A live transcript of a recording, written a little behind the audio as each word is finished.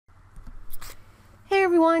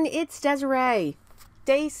everyone, it's Desiree,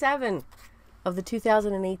 day 7 of the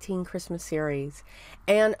 2018 Christmas series.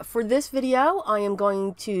 And for this video, I am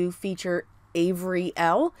going to feature Avery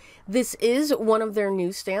Elle. This is one of their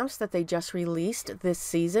new stamps that they just released this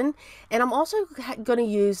season. And I'm also going to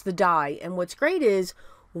use the die. And what's great is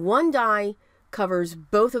one die covers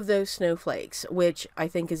both of those snowflakes, which I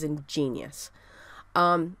think is ingenious.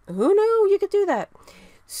 Who knew you could do that?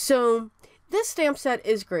 So this stamp set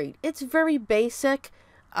is great. It's very basic.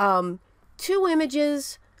 2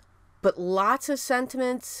 images, but lots of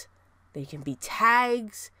sentiments. They can be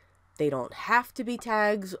tags. They don't have to be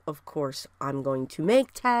tags. Of course, I'm going to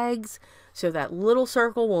make tags so that little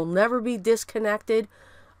circle will never be disconnected,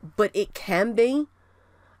 but it can be.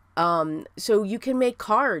 So you can make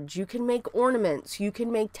cards, you can make ornaments, you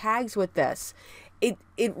can make tags with this. It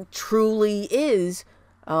truly is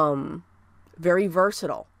very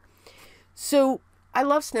versatile. So I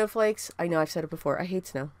love snowflakes. I know I've said it before. I hate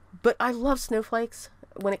snow, but I love snowflakes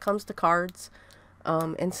when it comes to cards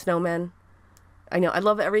and snowmen. I know I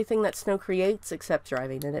love everything that snow creates except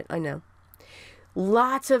driving in it. I know.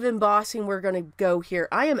 Lots of embossing we're going to go here.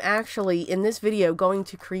 I am actually in this video going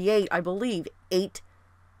to create, I believe, 8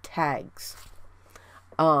 tags.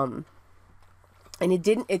 And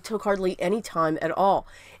it took hardly any time at all.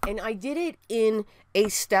 And I did it in a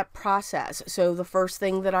step process. So the first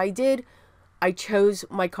thing that I did, I chose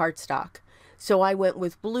my cardstock. So I went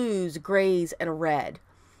with blues, grays, and a red.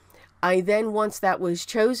 I then, once that was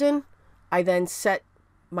chosen, I then set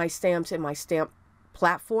my stamps in my stamp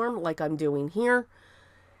platform like I'm doing here.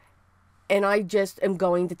 And I just am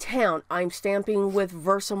going to town. I'm stamping with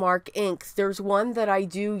Versamark inks. There's one that I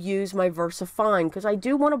do use my VersaFine because I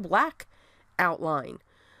do want a black outline.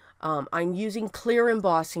 I'm using clear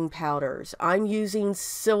embossing powders. I'm using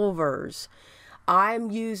silvers.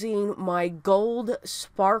 I'm using my gold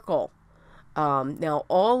sparkle. Now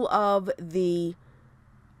all of the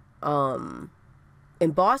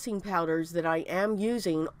embossing powders that I am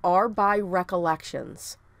using are by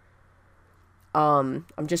Recollections. I'm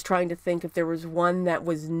just trying to think if there was one that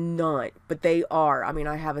was not, but they are. I mean,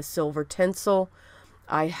 I have a silver tinsel.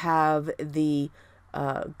 I have the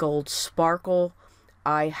gold sparkle.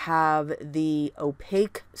 I have the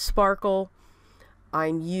opaque sparkle.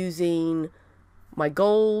 I'm using my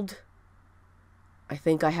gold. I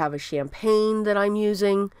think I have a champagne that I'm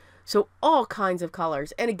using. So all kinds of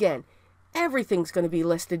colors. And again, everything's going to be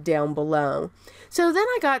listed down below. So then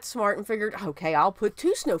I got smart and figured, okay, I'll put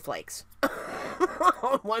 2 snowflakes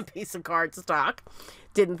on one piece of cardstock.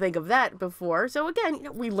 Didn't think of that before. So again, you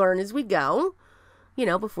know, we learn as we go. You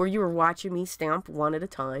know, before you were watching me stamp one at a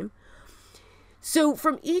time. So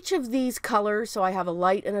from each of these colors, so I have a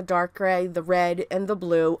light and a dark gray, the red and the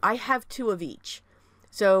blue, I have 2 of each.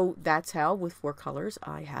 So that's how, with 4 colors,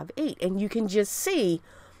 I have 8. And you can just see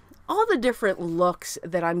all the different looks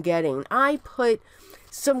that I'm getting. I put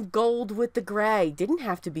some gold with the gray. Didn't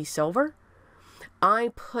have to be silver.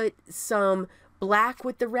 I put some black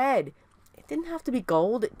with the red. It didn't have to be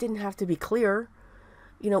gold. It didn't have to be clear.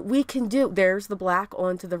 You know, we can do, there's the black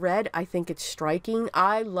onto the red. I think it's striking.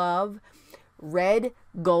 I love red,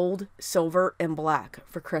 gold, silver, and black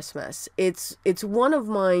for Christmas. It's one of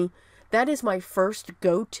my, that is my first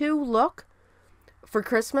go-to look for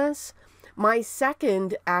Christmas. My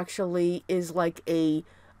second actually is like a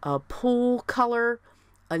pool color,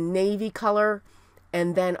 a navy color,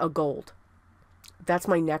 and then a gold. That's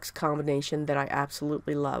my next combination that I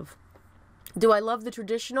absolutely love. Do I love the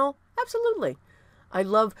traditional? Absolutely. I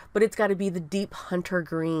love, but it's got to be the deep hunter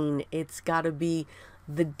green. It's got to be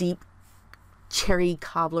the deep cherry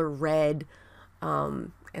cobbler red,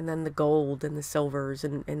 and then the gold and the silvers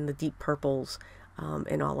and the deep purples,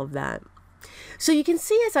 and all of that. So you can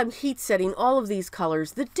see as I'm heat setting all of these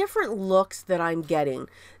colors, the different looks that I'm getting.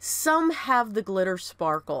 Some have the glitter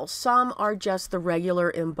sparkle. Some are just the regular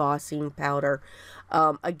embossing powder.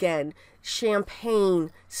 Again,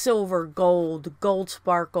 champagne, silver, gold, gold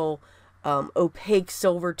sparkle, opaque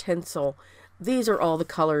silver tinsel. These are all the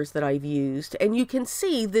colors that I've used. And you can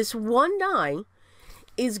see this one die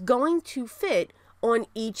is going to fit on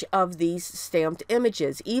each of these stamped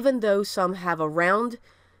images, even though some have a round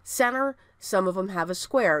center, some of them have a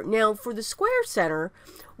square. Now, for the square center,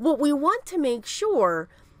 what we want to make sure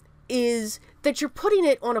is that you're putting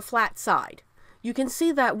it on a flat side. You can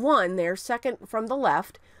see that one there, second from the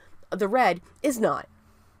left, the red, is not.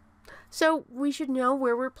 So we should know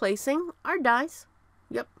where we're placing our dies.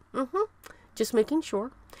 Yep. Just making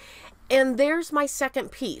sure. And there's my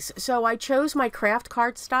second piece. So I chose my craft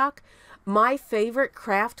cardstock. My favorite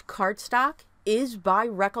craft cardstock is by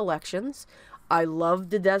Recollections. I love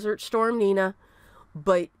the Desert Storm Nina,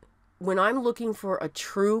 but when I'm looking for a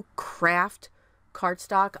true craft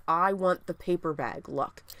cardstock, I want the paper bag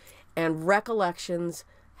look. And Recollections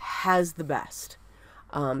has the best.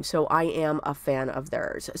 So I am a fan of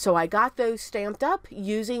theirs. So I got those stamped up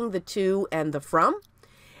using the to and the from.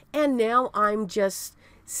 And now I'm just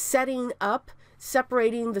setting up,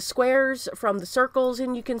 separating the squares from the circles.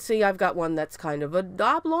 And you can see I've got one that's kind of a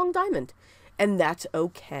oblong diamond. And that's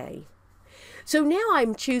okay. So now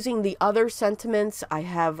I'm choosing the other sentiments. I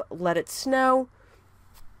have Let It Snow.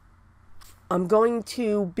 I'm going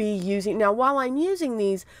to be using, now while I'm using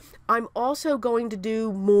these, I'm also going to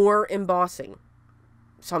do more embossing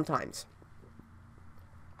sometimes.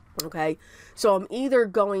 Okay, so I'm either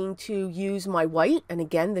going to use my white, and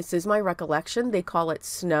again, this is my Recollection, they call it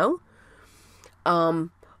Snow,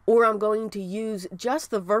 or I'm going to use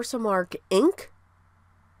just the Versamark ink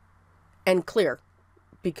and clear.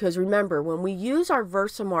 Because remember, when we use our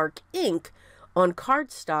Versamark ink on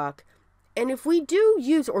cardstock, and if we do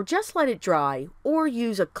use, or just let it dry, or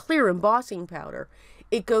use a clear embossing powder,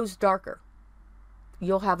 it goes darker.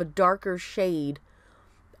 You'll have a darker shade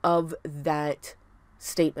of that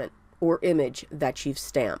statement or image that you've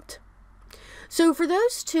stamped. So for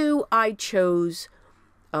those two, I chose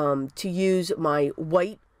to use my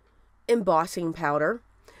white embossing powder.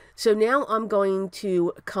 So now I'm going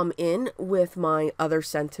to come in with my other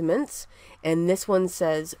sentiments, and this one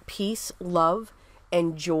says peace, love,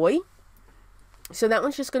 and joy. So that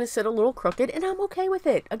one's just going to sit a little crooked, and I'm okay with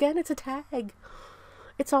it. Again, it's a tag.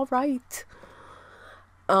 It's all right.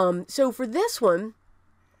 So for this one,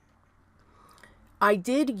 I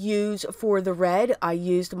did use, for the red, I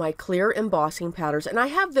used my clear embossing powders, and I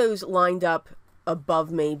have those lined up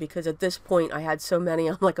above me because at this point I had so many,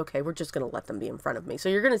 I'm like, okay, we're just going to let them be in front of me. So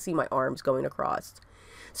you're going to see my arms going across.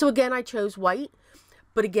 So again, I chose white,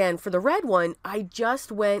 but again, for the red one, I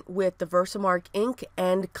just went with the Versamark ink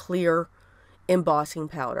and clear embossing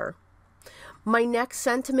powder. My next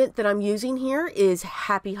sentiment that I'm using here is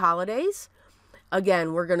Happy Holidays.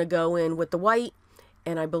 Again, we're going to go in with the white,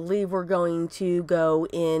 and I believe we're going to go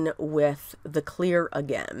in with the clear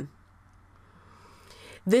again.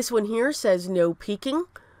 This one here says no peeking.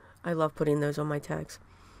 I love putting those on my tags.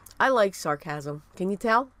 I like sarcasm. Can you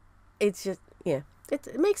tell? It's just, yeah,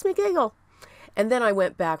 it makes me giggle. And then I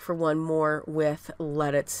went back for one more with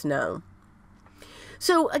Let It Snow.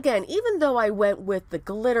 So again, even though I went with the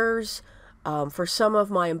glitters, for some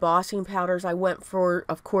of my embossing powders, I went for,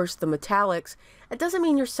 of course, the metallics. It doesn't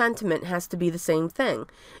mean your sentiment has to be the same thing.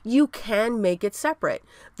 You can make it separate.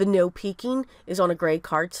 The no peeking is on a gray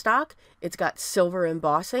cardstock. It's got silver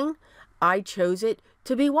embossing. I chose it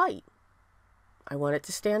to be white. I want it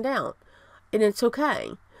to stand out. And it's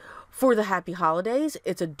okay. For the Happy Holidays,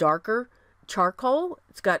 it's a darker charcoal.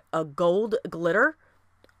 It's got a gold glitter.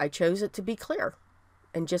 I chose it to be clear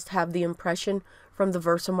and just have the impression from the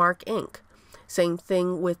Versamark ink. Same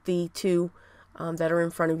thing with the two that are in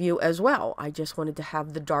front of you as well. I just wanted to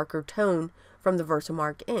have the darker tone from the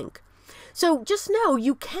Versamark ink. So just know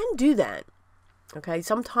you can do that. Okay,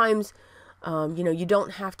 sometimes, you know, you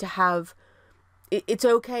don't have to have, it's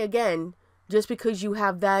okay again, just because you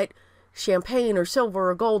have that champagne or silver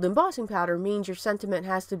or gold embossing powder means your sentiment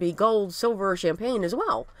has to be gold, silver, or champagne as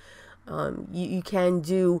well. You can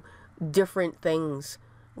do different things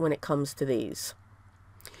when it comes to these.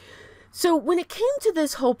 So when it came to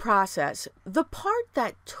this whole process, the part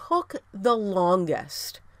that took the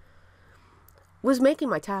longest was making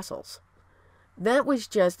my tassels. That was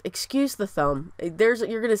just, excuse the thumb. You're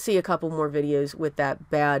going to see a couple more videos with that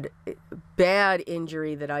bad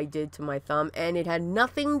injury that I did to my thumb, and it had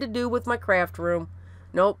nothing to do with my craft room.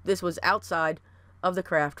 Nope, this was outside of the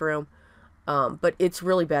craft room. But it's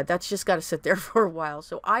really bad. That's just got to sit there for a while.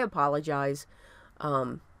 So I apologize.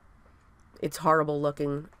 It's horrible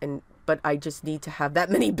looking, but I just need to have that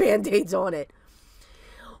many band-aids on it.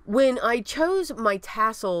 When I chose my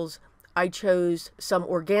tassels, I chose some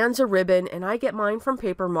organza ribbon, and I get mine from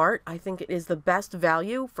Paper Mart. I think it is the best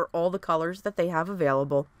value for all the colors that they have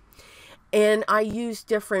available. And I use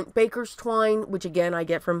different baker's twine, which again I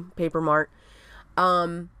get from Paper Mart,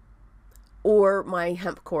 or my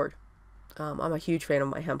hemp cord. I'm a huge fan of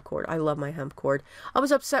my hemp cord. I love my hemp cord. I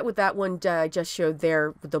was upset with that one I just showed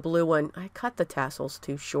there, with the blue one. I cut the tassels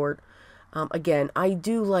too short. Again, I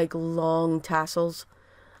do like long tassels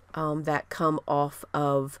that come off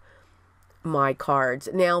of my cards.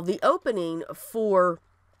 Now, the opening for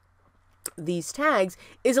these tags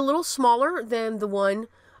is a little smaller than the one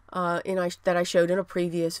that I showed in a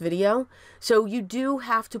previous video. So you do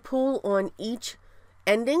have to pull on each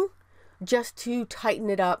ending just to tighten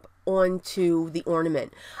it up onto the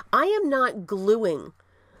ornament. I am not gluing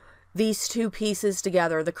these two pieces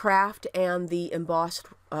together, the craft and the embossed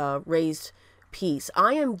raised piece.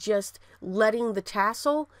 I am just letting the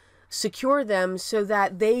tassel secure them so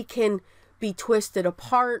that they can be twisted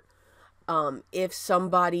apart. If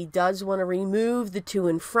somebody does want to remove the to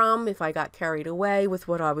and from, if I got carried away with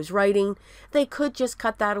what I was writing, they could just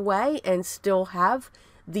cut that away and still have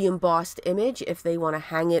the embossed image if they want to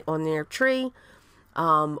hang it on their tree,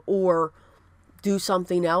 or do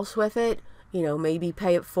something else with it. You know, maybe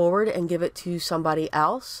pay it forward and give it to somebody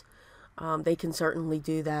else. They can certainly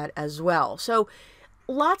do that as well. So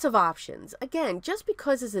lots of options. Again, just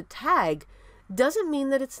because it's a tag doesn't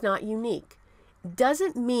mean that it's not unique.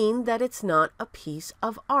 Doesn't mean that it's not a piece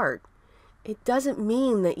of art. It doesn't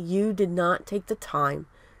mean that you did not take the time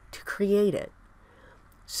to create it.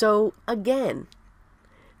 So again,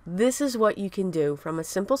 this is what you can do from a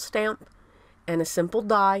simple stamp and a simple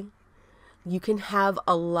die. You can have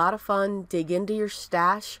a lot of fun, dig into your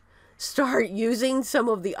stash, start using some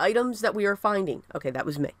of the items that we are finding. Okay, that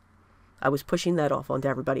was me. I was pushing that off onto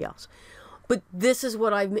everybody else. But this is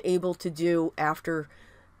what I'm able to do after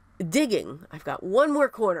digging. I've got one more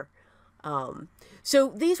corner.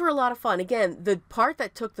 So these were a lot of fun. Again, the part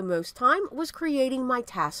that took the most time was creating my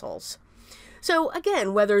tassels. So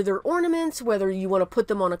again, whether they're ornaments, whether you want to put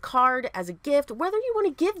them on a card as a gift, whether you want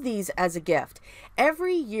to give these as a gift,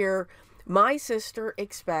 every year my sister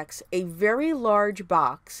expects a very large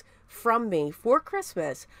box from me for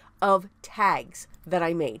Christmas of tags that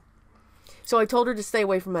I made. So I told her to stay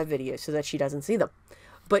away from my videos so that she doesn't see them.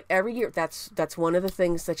 But every year, that's one of the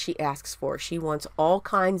things that she asks for. She wants all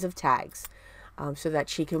kinds of tags so that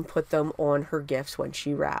she can put them on her gifts when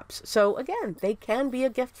she wraps. So again, they can be a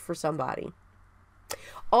gift for somebody.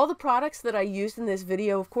 All the products that I used in this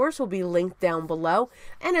video, of course, will be linked down below.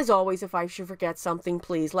 And as always, if I should forget something,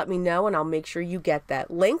 please let me know and I'll make sure you get that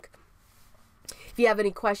link. If you have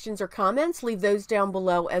any questions or comments, leave those down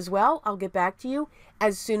below as well. I'll get back to you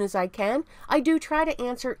as soon as I can. I do try to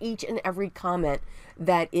answer each and every comment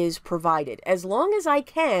that is provided, as long as I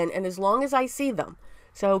can and as long as I see them.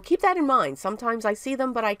 So keep that in mind. Sometimes I see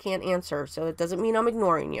them, but I can't answer, so it doesn't mean I'm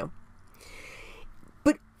ignoring you.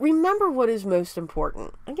 But remember what is most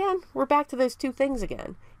important. Again, we're back to those two things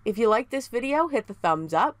again. If you like this video, hit the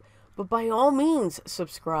thumbs up, but by all means,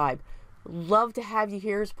 subscribe. Love to have you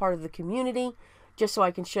here as part of the community, just so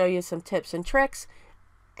I can show you some tips and tricks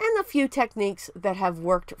and a few techniques that have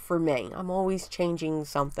worked for me. I'm always changing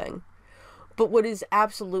something. But what is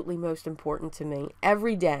absolutely most important to me,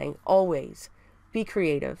 every day, always, be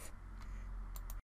creative.